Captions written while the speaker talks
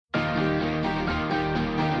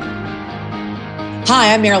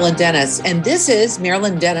Hi, I'm Marilyn Dennis, and this is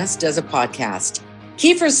Marilyn Dennis Does a Podcast.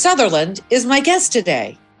 Kiefer Sutherland is my guest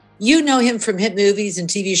today. You know him from hit movies and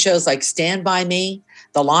TV shows like Stand By Me,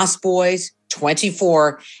 The Lost Boys,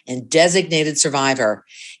 24, and Designated Survivor.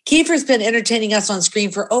 Kiefer's been entertaining us on screen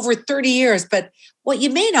for over 30 years, but what you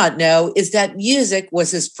may not know is that music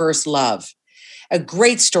was his first love. A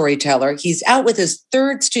great storyteller, he's out with his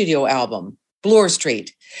third studio album, Bloor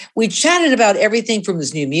Street. We chatted about everything from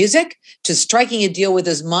his new music to striking a deal with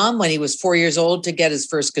his mom when he was 4 years old to get his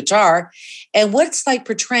first guitar, and what it's like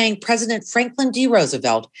portraying President Franklin D.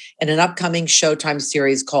 Roosevelt in an upcoming Showtime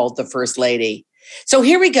series called The First Lady. So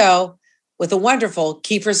here we go with the wonderful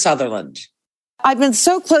Kiefer Sutherland. I've been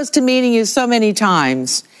so close to meeting you so many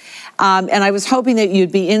times, and I was hoping that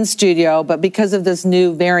you'd be in studio, but because of this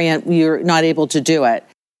new variant, you're not able to do it.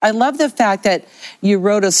 I love the fact that you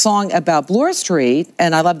wrote a song about Bloor Street,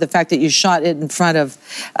 and I love the fact that you shot it in front of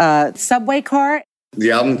a subway car. The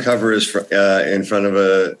album cover is in front of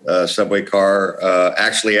a subway car,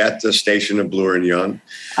 actually at the station of Bloor and Young.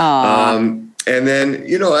 And then,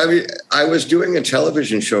 I was doing a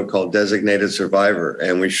television show called Designated Survivor,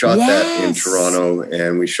 and we shot that in Toronto,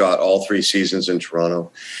 and we shot all 3 seasons in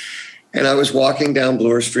Toronto. And I was walking down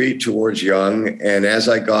Bloor Street towards Yonge, and as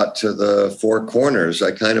I got to the 4 corners,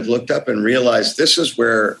 I kind of looked up and realized this is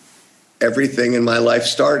where everything in my life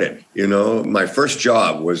started. You know, my first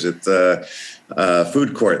job was at the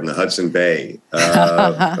food court in the Hudson Bay.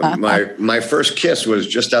 My first kiss was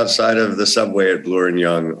just outside of the subway at Bloor and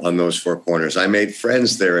Young on those 4 corners. I made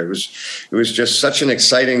friends there. It was just such an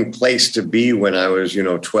exciting place to be when I was,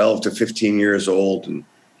 12 to 15 years old. And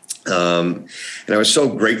I was so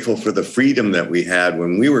grateful for the freedom that we had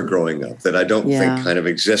when we were growing up that I don't think kind of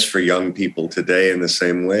exists for young people today in the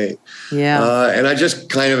same way. And I just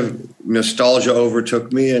kind of nostalgia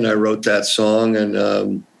overtook me, and I wrote that song,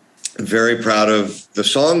 and very proud of the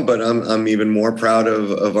song, but I'm even more proud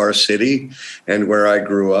of our city and where I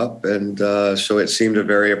grew up. And so it seemed a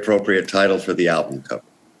very appropriate title for the album cover.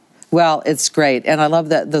 Well, it's great. And I love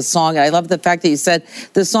the song. I love the fact that you said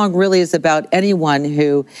the song really is about anyone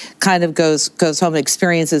who kind of goes home and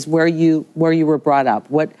experiences where you were brought up,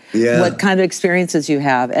 what kind of experiences you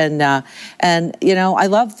have. And I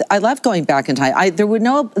love going back in time. There would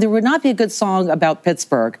not be a good song about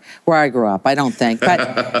Pittsburgh where I grew up, I don't think.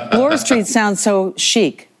 But Bloor Street sounds so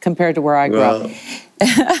chic compared to where I grew up.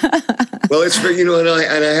 Well, it's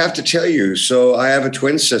and I have to tell you, so I have a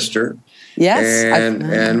twin sister. Yes.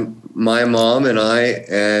 And my mom and I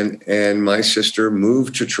and my sister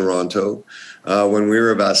moved to Toronto when we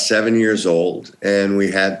were about 7 years old, and we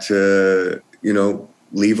had to,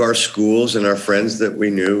 leave our schools and our friends that we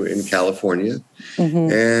knew in California.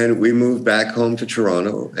 Mm-hmm. And we moved back home to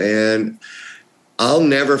Toronto. And I'll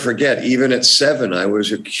never forget, even at 7, I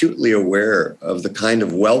was acutely aware of the kind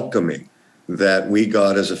of welcoming that we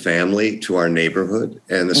got as a family to our neighborhood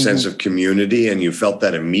and the sense of community. And you felt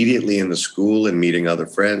that immediately in the school and meeting other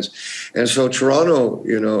friends. And so Toronto,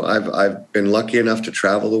 I've been lucky enough to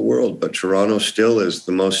travel the world, but Toronto still is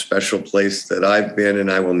the most special place that I've been.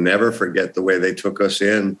 And I will never forget the way they took us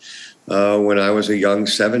in when I was a young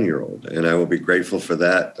 7-year-old. And I will be grateful for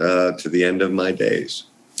that to the end of my days.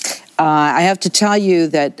 I have to tell you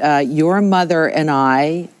that your mother and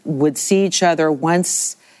I would see each other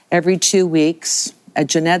once every 2 weeks at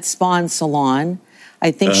Jeanette Spawn's salon.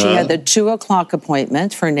 I think she had the 2:00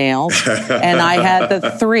 appointment for nails, and I had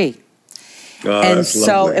the 3. And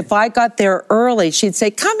so lovely. If I got there early, she'd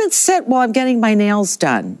say, "Come and sit while I'm getting my nails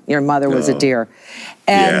done." Your mother was a dear.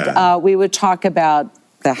 And we would talk about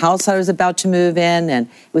the house I was about to move in, and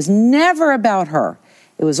it was never about her.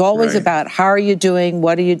 It was always about, how are you doing?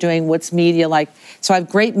 What are you doing? What's media like? So I have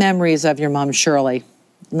great memories of your mom, Shirley.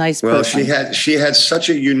 Nice person. Well, she had such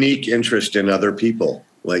a unique interest in other people,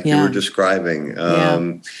 like you were describing.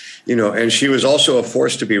 And she was also a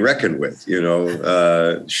force to be reckoned with.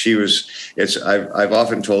 I've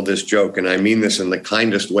often told this joke, and I mean this in the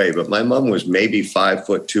kindest way, but my mom was maybe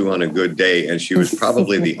 5'2" on a good day, and she was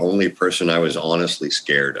probably the only person I was honestly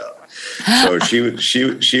scared of. So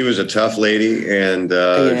she was a tough lady, and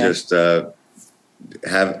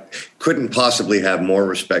couldn't possibly have more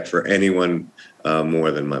respect for anyone more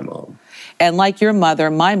than my mom. And like your mother,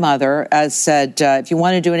 my mother has said, if you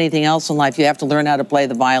want to do anything else in life, you have to learn how to play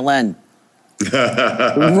the violin.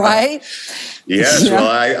 Right? Yes. Well,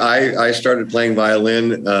 I started playing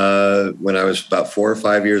violin when I was about 4 or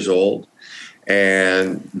 5 years old,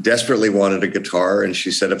 and desperately wanted a guitar. And she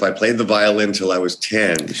said if I played the violin till I was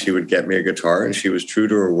 10, she would get me a guitar, and she was true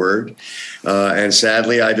to her word. And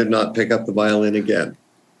sadly, I did not pick up the violin again.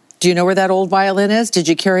 Do you know where that old violin is? Did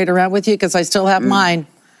you carry it around with you? Because I still have mine.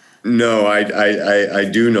 No, I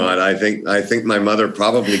do not. I think my mother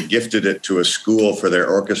probably gifted it to a school for their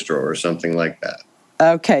orchestra or something like that.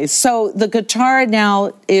 Okay, so the guitar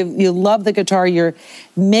now, if you love the guitar, you're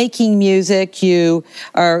making music,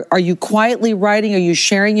 are you quietly writing? Are you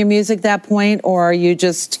sharing your music at that point? Or are you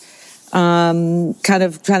just kind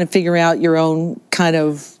of trying to figure out your own kind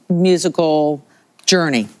of musical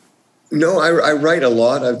journey? No, I write a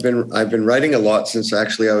lot. I've been writing a lot since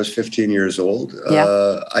actually I was 15 years old.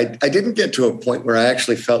 Yeah. I didn't get to a point where I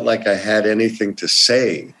actually felt like I had anything to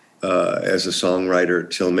say as a songwriter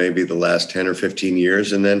till maybe the last 10 or 15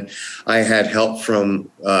 years. And then I had help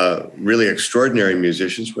from really extraordinary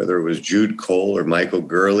musicians, whether it was Jude Cole or Michael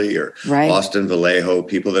Gurley or Austin Vallejo,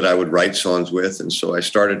 people that I would write songs with. And so I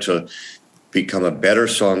started to become a better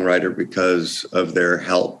songwriter because of their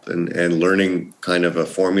help and learning kind of a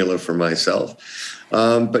formula for myself.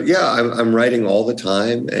 But yeah, I'm writing all the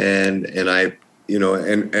time, and I,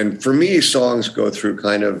 and for me, songs go through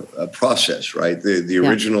kind of a process, right? The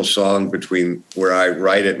original song between where I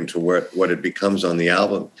write it and to what it becomes on the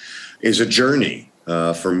album is a journey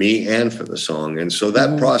for me and for the song. And so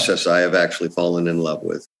that process I have actually fallen in love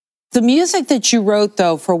with. The music that you wrote,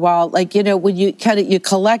 though, for a while, like, when you you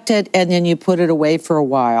collect it and then you put it away for a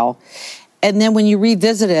while, and then when you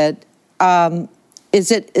revisit it,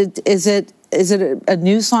 is it a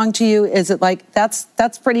new song to you? Is it like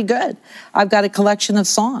that's pretty good? I've got a collection of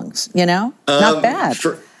songs, not bad.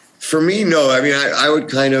 For me, no. I mean, I would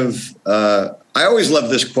kind of. I always love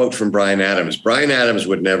this quote from Bryan Adams. Bryan Adams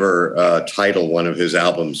would never title one of his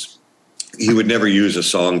albums. He would never use a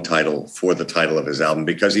song title for the title of his album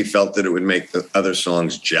because he felt that it would make the other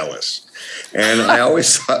songs jealous. And I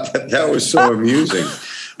always thought that was so amusing.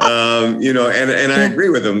 And I agree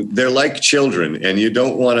with him. They're like children, and you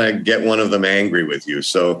don't want to get one of them angry with you.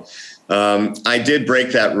 So I did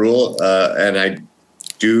break that rule, and I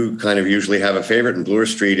do kind of usually have a favorite, and Bloor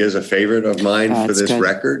Street is a favorite of mine for this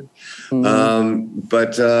record. Mm-hmm.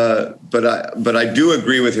 But I do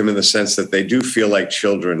agree with him in the sense that they do feel like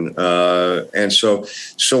children. And so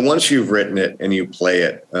once you've written it and you play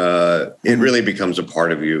it, it really becomes a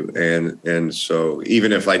part of you. And so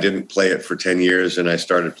even if I didn't play it for 10 years and I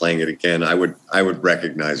started playing it again, I would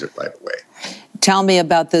recognize it right away. Tell me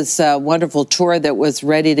about this wonderful tour that was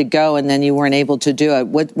ready to go and then you weren't able to do it.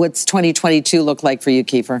 What's 2022 look like for you,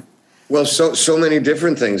 Kiefer? Well, so many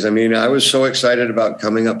different things. I mean, I was so excited about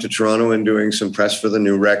coming up to Toronto and doing some press for the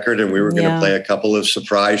new record, and we were going to play a couple of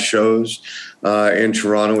surprise shows in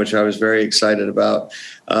Toronto, which I was very excited about.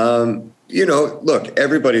 Look,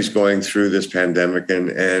 everybody's going through this pandemic,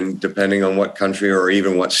 and depending on what country or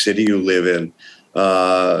even what city you live in,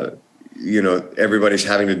 everybody's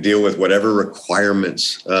having to deal with whatever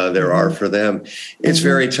requirements there are for them. It's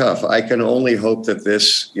very tough. I can only hope that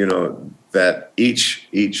this, that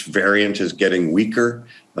each variant is getting weaker,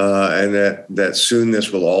 and that soon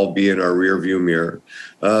this will all be in our rearview mirror.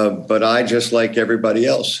 But I, just like everybody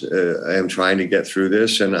else, am trying to get through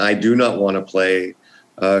this, and I do not want to play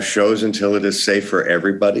shows until it is safe for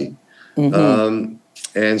everybody.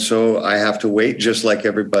 And so I have to wait just like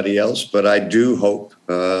everybody else. But I do hope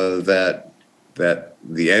that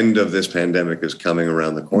the end of this pandemic is coming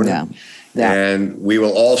around the corner. Yeah. And we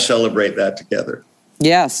will all celebrate that together.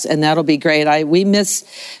 Yes, and that'll be great. We miss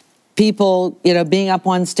people, being up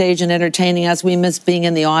on stage and entertaining us. We miss being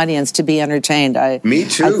in the audience to be entertained. Me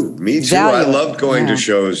too. I loved going to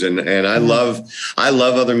shows, and I love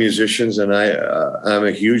other musicians, and I'm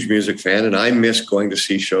a huge music fan, and I miss going to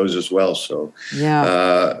see shows as well. So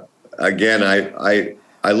again, I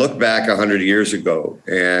look back 100 years ago,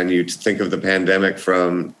 and you think of the pandemic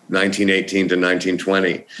from 1918 to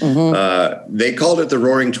 1920. They called it the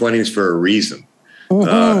Roaring '20s for a reason.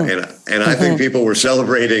 And I think people were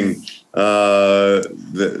celebrating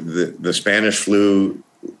the Spanish flu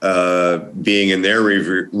being in their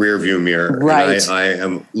rearview mirror. Right. And I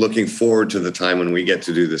am looking forward to the time when we get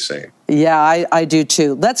to do the same. Yeah, I do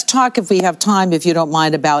too. Let's talk, if we have time, if you don't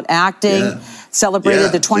mind, about acting. Yeah.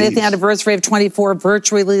 Celebrated the 20th anniversary of 24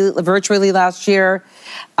 virtually last year.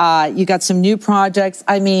 You got some new projects.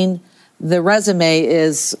 I mean, the resume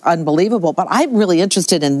is unbelievable, but I'm really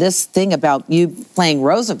interested in this thing about you playing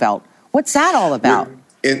Roosevelt. What's that all about?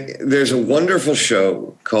 There's a wonderful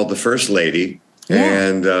show called The First Lady,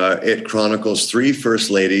 and it chronicles three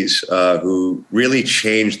first ladies who really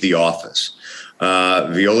changed The Office.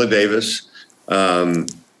 Viola Davis plays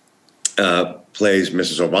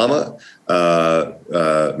Mrs. Obama.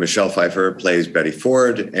 Michelle Pfeiffer plays Betty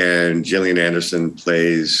Ford, and Gillian Anderson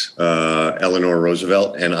plays Eleanor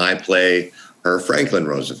Roosevelt, and I play her Franklin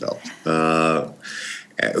Roosevelt.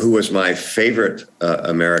 who was my favorite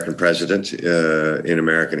American president in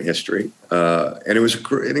American history. And it was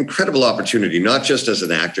an incredible opportunity, not just as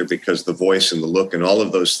an actor, because the voice and the look and all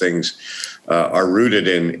of those things are rooted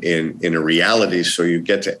in a reality. So you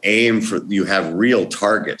get to aim for, you have real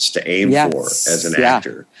targets to aim for as an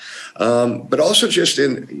actor. But also just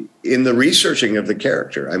in the researching of the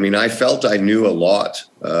character. I mean, I felt I knew a lot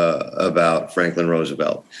about Franklin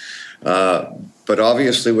Roosevelt. But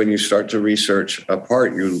obviously, when you start to research a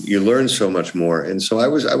part, you learn so much more. And so I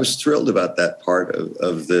was thrilled about that part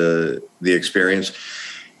of the experience.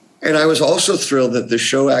 And I was also thrilled that the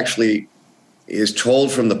show actually is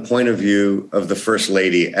told from the point of view of the First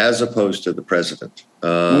Lady as opposed to the President.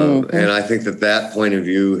 And I think that point of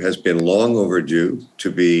view has been long overdue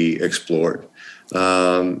to be explored.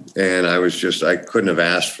 And I couldn't have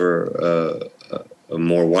asked for a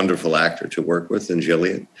more wonderful actor to work with than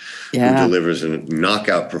Gillian, who delivers a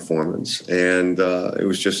knockout performance. And it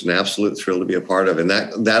was just an absolute thrill to be a part of. And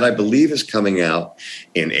that I believe is coming out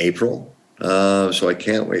in April. So I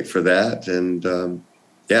can't wait for that. And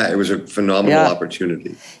it was a phenomenal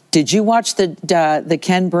opportunity. Did you watch the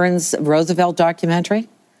Ken Burns Roosevelt documentary?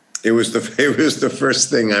 It was the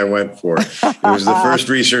first thing I went for. It was the first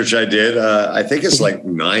research I did. I think it's like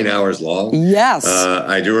 9 hours long. Yes.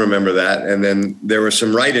 I do remember that. And then there were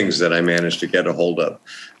some writings that I managed to get a hold of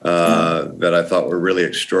that I thought were really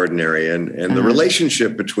extraordinary. And the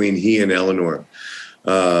relationship between he and Eleanor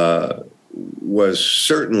was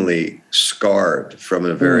certainly scarred from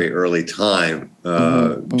a very early time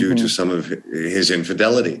due to some of his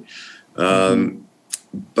infidelity.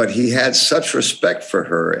 But he had such respect for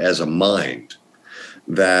her as a mind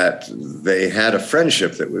that they had a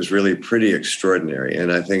friendship that was really pretty extraordinary.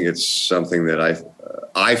 And I think it's something that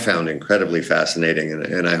I found incredibly fascinating,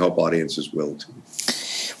 and I hope audiences will too.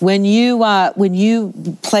 When you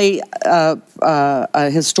play a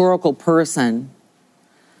historical person,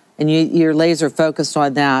 and you're laser focused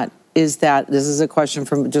on that, this is a question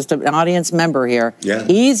from just an audience member here. Yeah.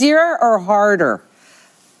 Easier or harder?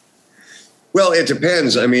 Well, it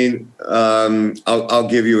depends. I mean, I'll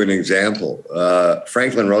give you an example.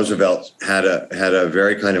 Franklin Roosevelt had a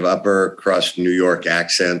very kind of upper crust New York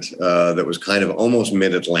accent that was kind of almost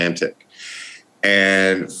mid-Atlantic.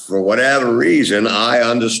 And for whatever reason, I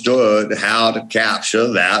understood how to capture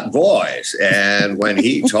that voice. And when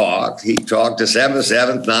he talked December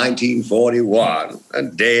 7th, 1941, a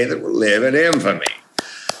day that will live in infamy.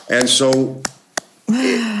 And so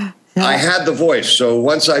I had the voice. So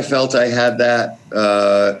once I felt I had that,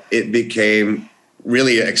 it became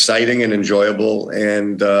really exciting and enjoyable.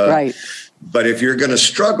 And but if you're going to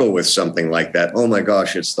struggle with something like that, oh my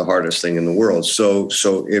gosh, it's the hardest thing in the world. So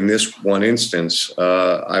in this one instance,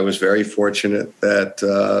 I was very fortunate that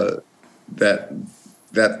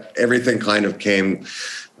everything kind of came.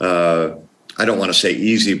 I don't want to say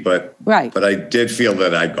easy, but I did feel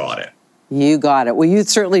that I got it. You got it. Well, you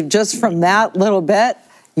certainly, just from that little bit,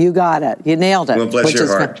 you got it. You nailed it. Well, bless your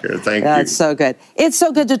heart. Thank you. That's so good. It's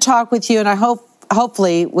so good to talk with you, and I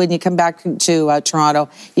hopefully, when you come back to Toronto,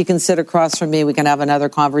 you can sit across from me. We can have another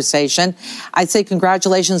conversation. I'd say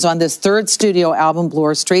congratulations on this third studio album,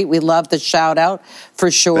 Bloor Street. We love the shout out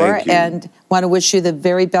for sure. Thank you. And want to wish you the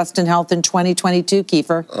very best in health in 2022,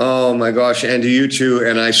 Kiefer. Oh my gosh, and to you too.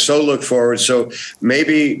 And I so look forward. So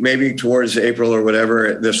maybe towards April or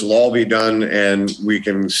whatever, this will all be done, and we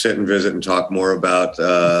can sit and visit and talk more about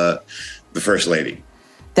the First Lady.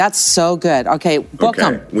 That's so good. Okay, book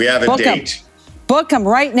them. We have a date. Book them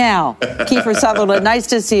right now. Kiefer Sutherland, nice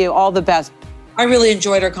to see you. All the best. I really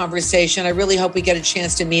enjoyed our conversation. I really hope we get a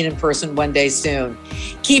chance to meet in person one day soon.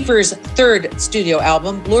 Kiefer's third studio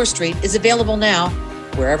album, Bloor Street, is available now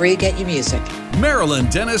wherever you get your music. Marilyn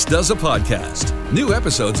Dennis Does a Podcast. New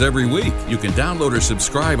episodes every week. You can download or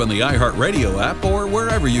subscribe on the iHeartRadio app or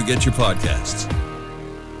wherever you get your podcasts.